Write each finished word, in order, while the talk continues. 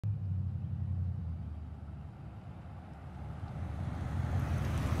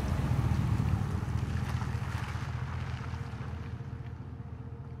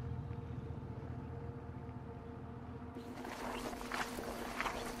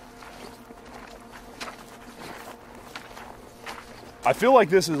I feel like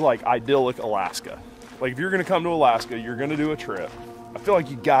this is like idyllic Alaska. Like if you're gonna come to Alaska, you're gonna do a trip, I feel like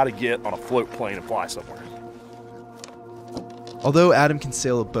you gotta get on a float plane and fly somewhere. Although Adam can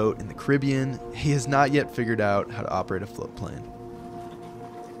sail a boat in the Caribbean, he has not yet figured out how to operate a float plane.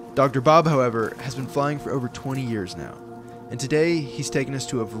 Dr. Bob, however, has been flying for over 20 years now, and today he's taken us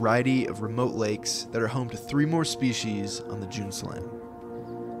to a variety of remote lakes that are home to 3 more species on the June Slam.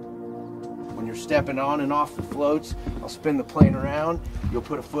 When you're stepping on and off the floats, I'll spin the plane around, you'll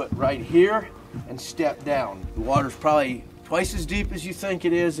put a foot right here and step down. The water's probably twice as deep as you think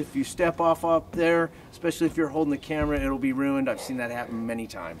it is. If you step off up there, especially if you're holding the camera, it'll be ruined. I've seen that happen many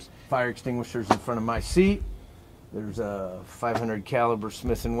times. Fire extinguishers in front of my seat. There's a 500 caliber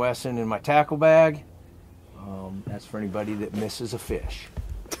Smith & Wesson in my tackle bag. That's for anybody that misses a fish.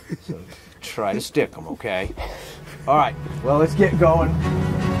 So try to stick them, okay? All right, well, let's get going.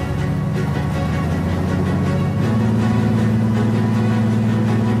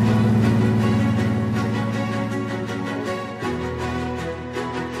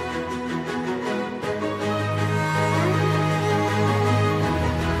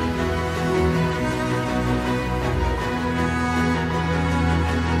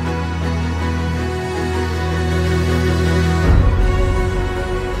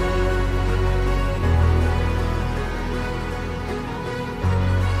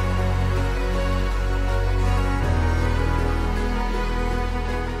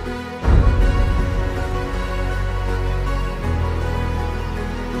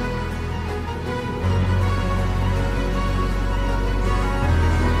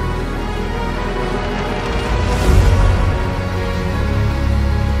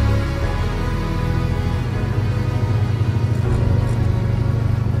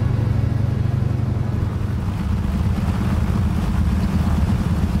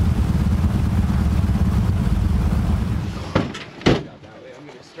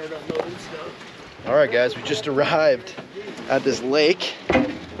 Alright guys, we just arrived at this lake.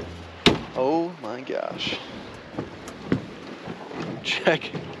 Oh my gosh. Check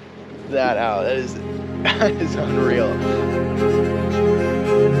that out. That is unreal.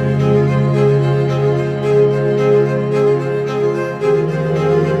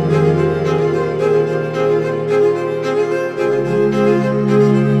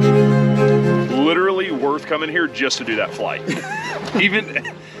 Literally worth coming here just to do that flight.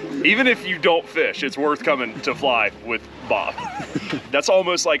 Even if you don't fish, it's worth coming to fly with Bob. That's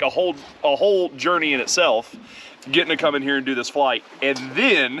almost like a whole journey in itself, getting to come in here and do this flight, and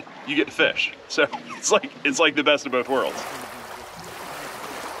then you get to fish. So it's like the best of both worlds.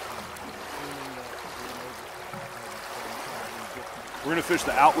 We're gonna fish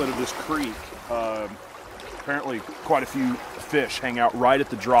the outlet of this creek. Apparently quite a few fish hang out right at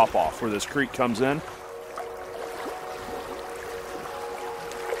the drop-off where this creek comes in.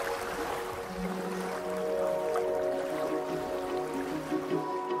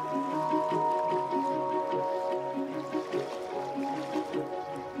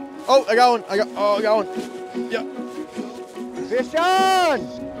 Oh, I got one. I got one. Yeah. Fish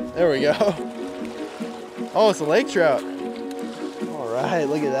on! There we go. Oh, it's a lake trout. All right,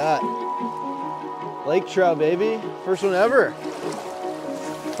 look at that. Lake trout, baby. First one ever.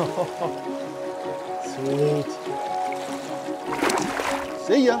 Sweet.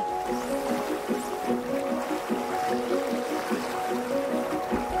 See ya.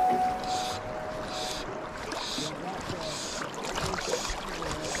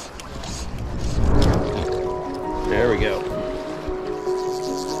 There we go.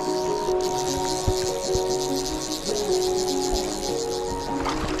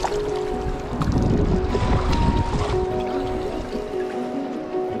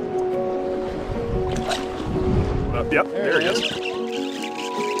 Yep, there he is.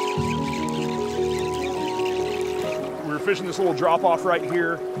 We were fishing this little drop off right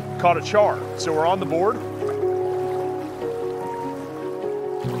here, caught a char. So we're on the board.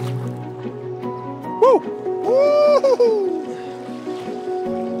 Woo! Woo!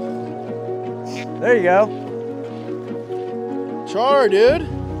 There you go. Char, dude.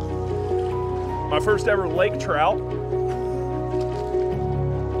 My first ever lake trout.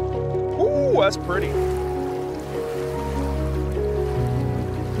 Ooh, that's pretty.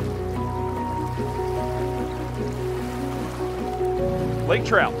 Lake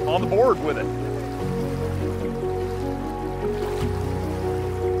trout on the board with it.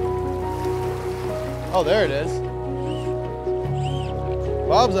 Oh, there it is.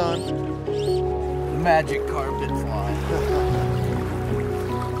 Bob's on. The magic carpet fly.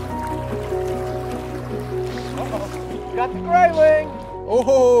 Uh-oh. Got the gray wing.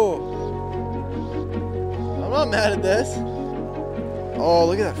 Oh, I'm not mad at this. Oh,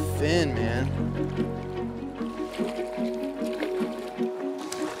 look at that fin, man.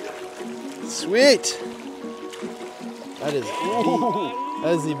 Sweet. That is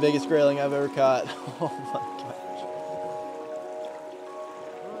the biggest grayling I've ever caught. Oh my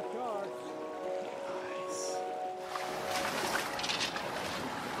gosh. Nice.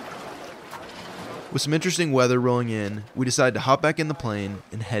 With some interesting weather rolling in, we decide to hop back in the plane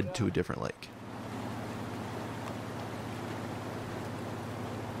and head to a different lake.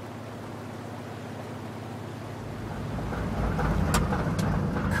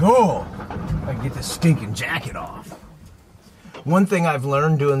 Cool. I can get this stinking jacket off. One thing I've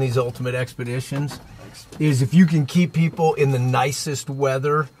learned doing these ultimate expeditions is if you can keep people in the nicest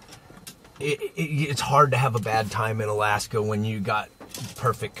weather, it's hard to have a bad time in Alaska when you got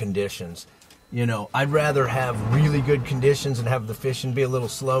perfect conditions. You know, I'd rather have really good conditions and have the fishing be a little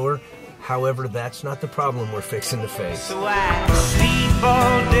slower. However, that's not the problem we're fixing to face. So I sleep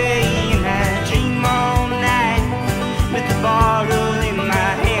all day and I dream all night. With the bottle in my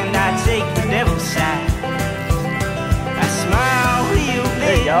hand, I take the devil's side. I smile real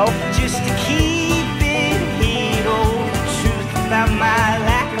big just to keep it hid. Oh, the truth about my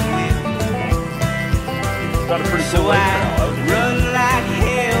lack of wit. Got a pretty So cool lake I now. run like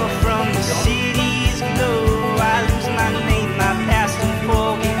hell from the city's glow. I lose my name, my past, and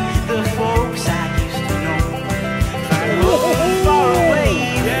forget the folks I used to know. Find home far away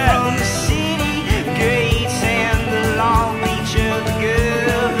from the city gates and the long reach of the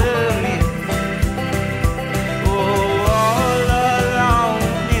government. Oh, all alone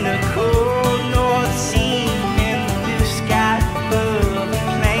in a cold North Sea and the blue sky above the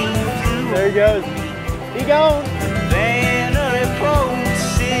plane flew. There he goes. He gone. Banner report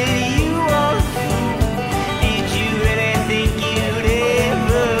said you were a fool. Did you really think you'd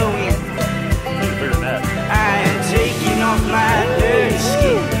ever win? Bigger than that. I am taking off my dirty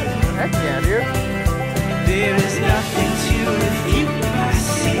skin. Heck yeah, dude. There is nothing to refute my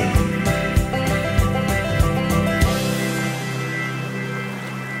sin.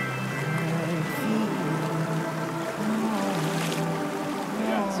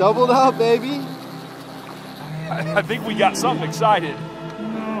 Doubled up, baby. I think we got something excited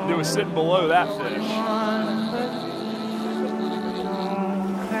that was sitting below that fish.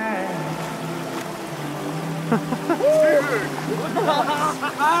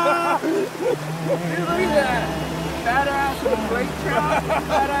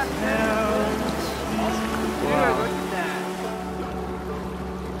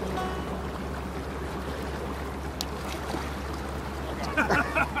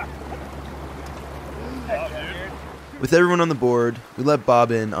 With everyone on the board, we let Bob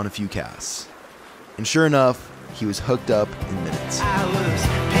in on a few casts. And sure enough, he was hooked up in minutes. I was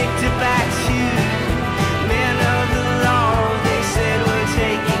picked up by two men of the law. They said we're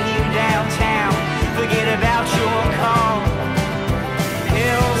taking you downtown. Forget about your call.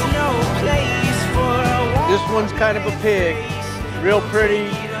 Hell's no place for a woman. This one's kind of a pig. Real pretty,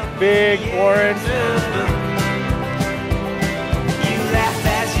 big, orange. You laugh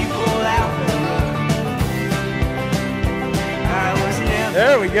as you pull out. I was never.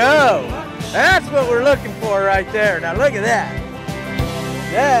 There we go. That's what we're looking for right there. Now look at that.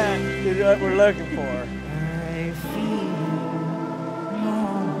 That is what we're looking for.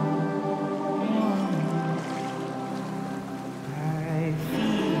 I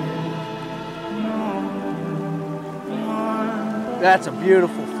feel That's a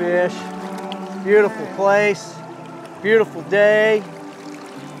beautiful fish. Beautiful place. Beautiful day.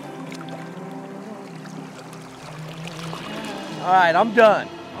 All right, I'm done.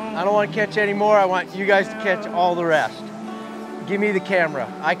 I don't want to catch any more. I want you guys to catch all the rest. Give me the camera.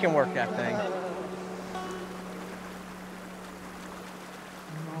 I can work that thing.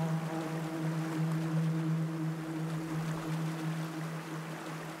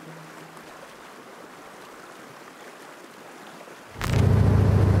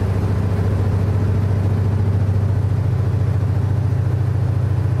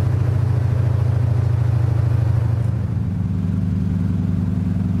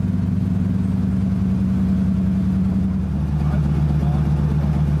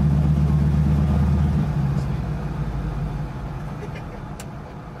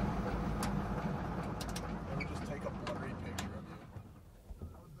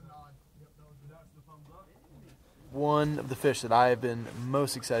 One of the fish that I have been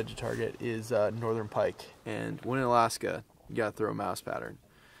most excited to target is northern pike. And when in Alaska, you gotta throw a mouse pattern.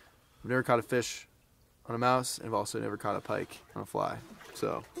 I've never caught a fish on a mouse, and I've also never caught a pike on a fly.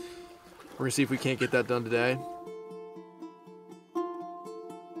 So we're gonna see if we can't get that done today.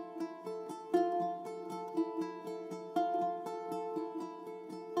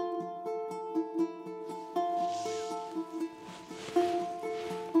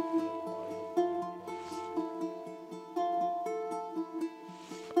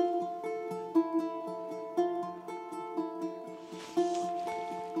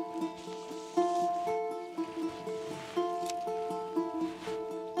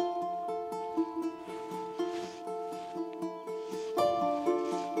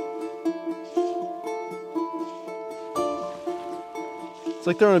 It's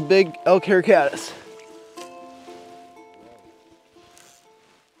like throwing a big elk hair caddis.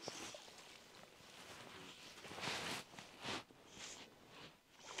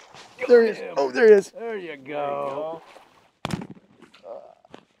 There he is. Oh, there he is. There you go.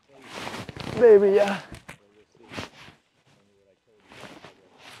 Baby, yeah.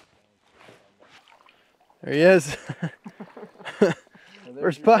 There he is.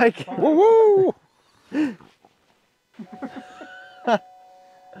 First pike. Woo woo!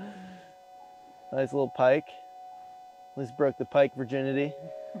 Nice little pike. At least broke the pike virginity.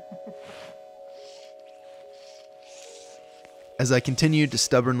 As I continued to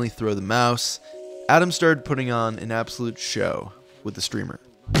stubbornly throw the mouse, Adam started putting on an absolute show with the streamer.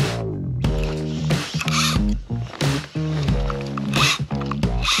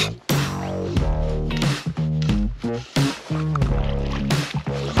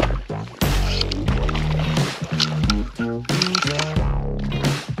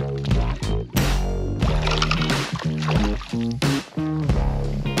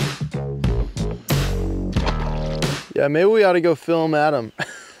 Yeah, maybe we ought to go film Adam.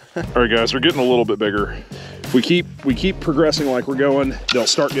 All right, guys, we're getting a little bit bigger. We keep progressing like we're going, they'll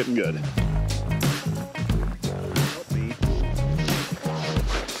start getting good.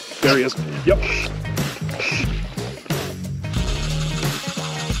 There he is. Yep.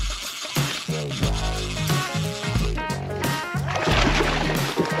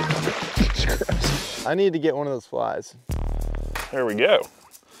 I need to get one of those flies. There we go.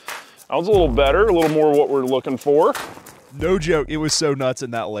 That was a little better, a little more what we're looking for. No joke, it was so nuts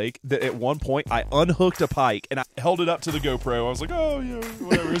in that lake that at one point I unhooked a pike and I held it up to the GoPro. I was like, oh, yeah,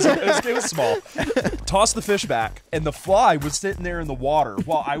 whatever. It was small. Tossed the fish back, and the fly was sitting there in the water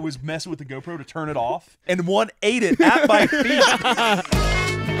while I was messing with the GoPro to turn it off, and one ate it at my feet.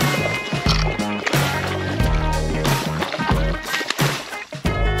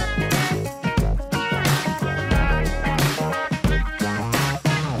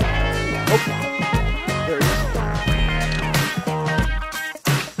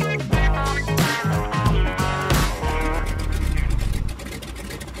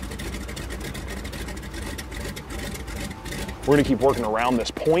 We're gonna keep working around this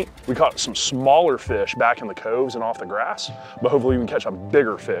point. We caught some smaller fish back in the coves and off the grass, but hopefully we can catch a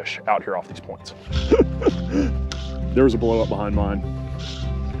bigger fish out here off these points. There was a blow up behind mine.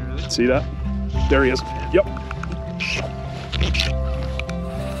 See that? There he is. Yep.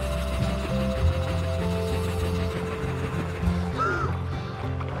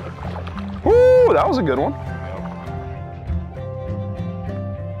 Woo, that was a good one.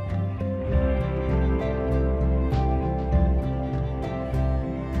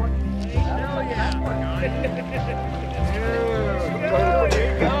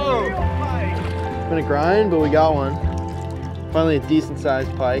 It's been a grind, but we got one. Finally a decent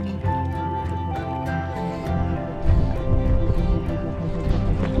sized pike.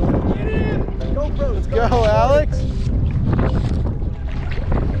 Let's go, Alex.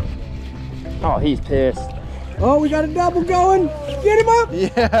 Oh, he's pissed. Oh, we got a double going. Get him up.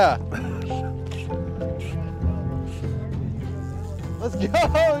 Yeah. Let's go,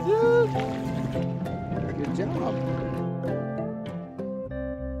 dude. Good job.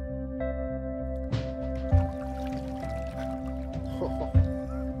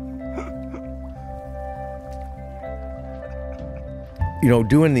 You know,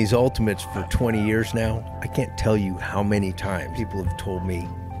 doing these ultimates for 20 years now, I can't tell you how many times people have told me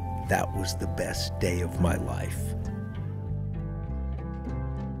that was the best day of my life.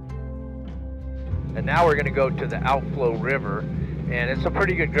 And now we're going to go to the outflow river, and it's a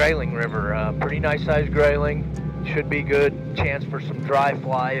pretty good grayling river, pretty nice sized grayling. Should be good chance for some dry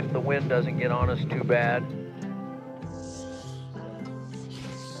fly if the wind doesn't get on us too bad.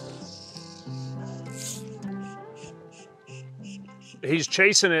 He's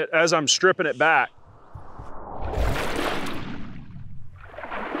chasing it as I'm stripping it back.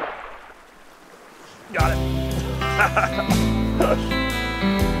 Got it.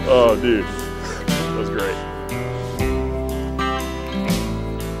 Oh, dude, that was great.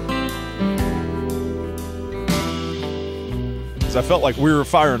 Because I felt like we were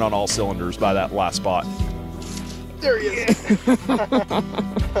firing on all cylinders by that last spot. There he is. I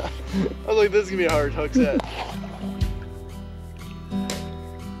was like, this is gonna be a hard hook set.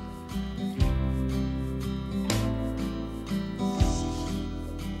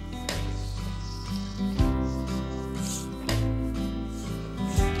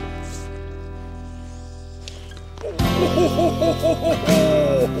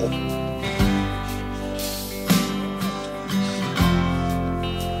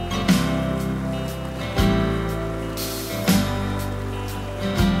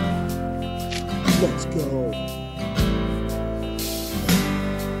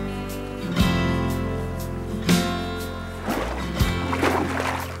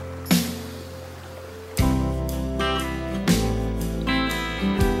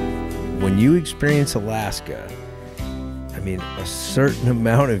 you experience Alaska, I mean, a certain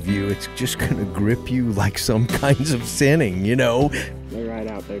amount of you, it's just going to grip you like some kinds of sinning, you know? They're right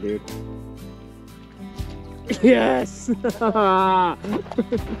out there, dude. Yes! Oh,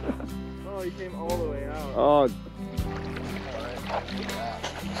 he came all the way out. Oh.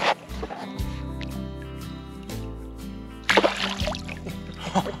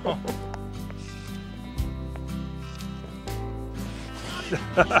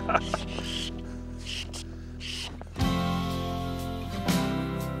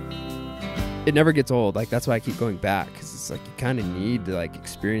 It never gets old. Like, that's why I keep going back, because it's like you kind of need to like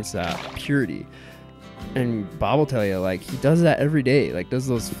experience that purity. And Bob will tell you, like, he does that every day, like does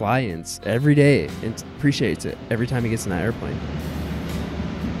those fly-ins every day and appreciates it every time he gets in that airplane.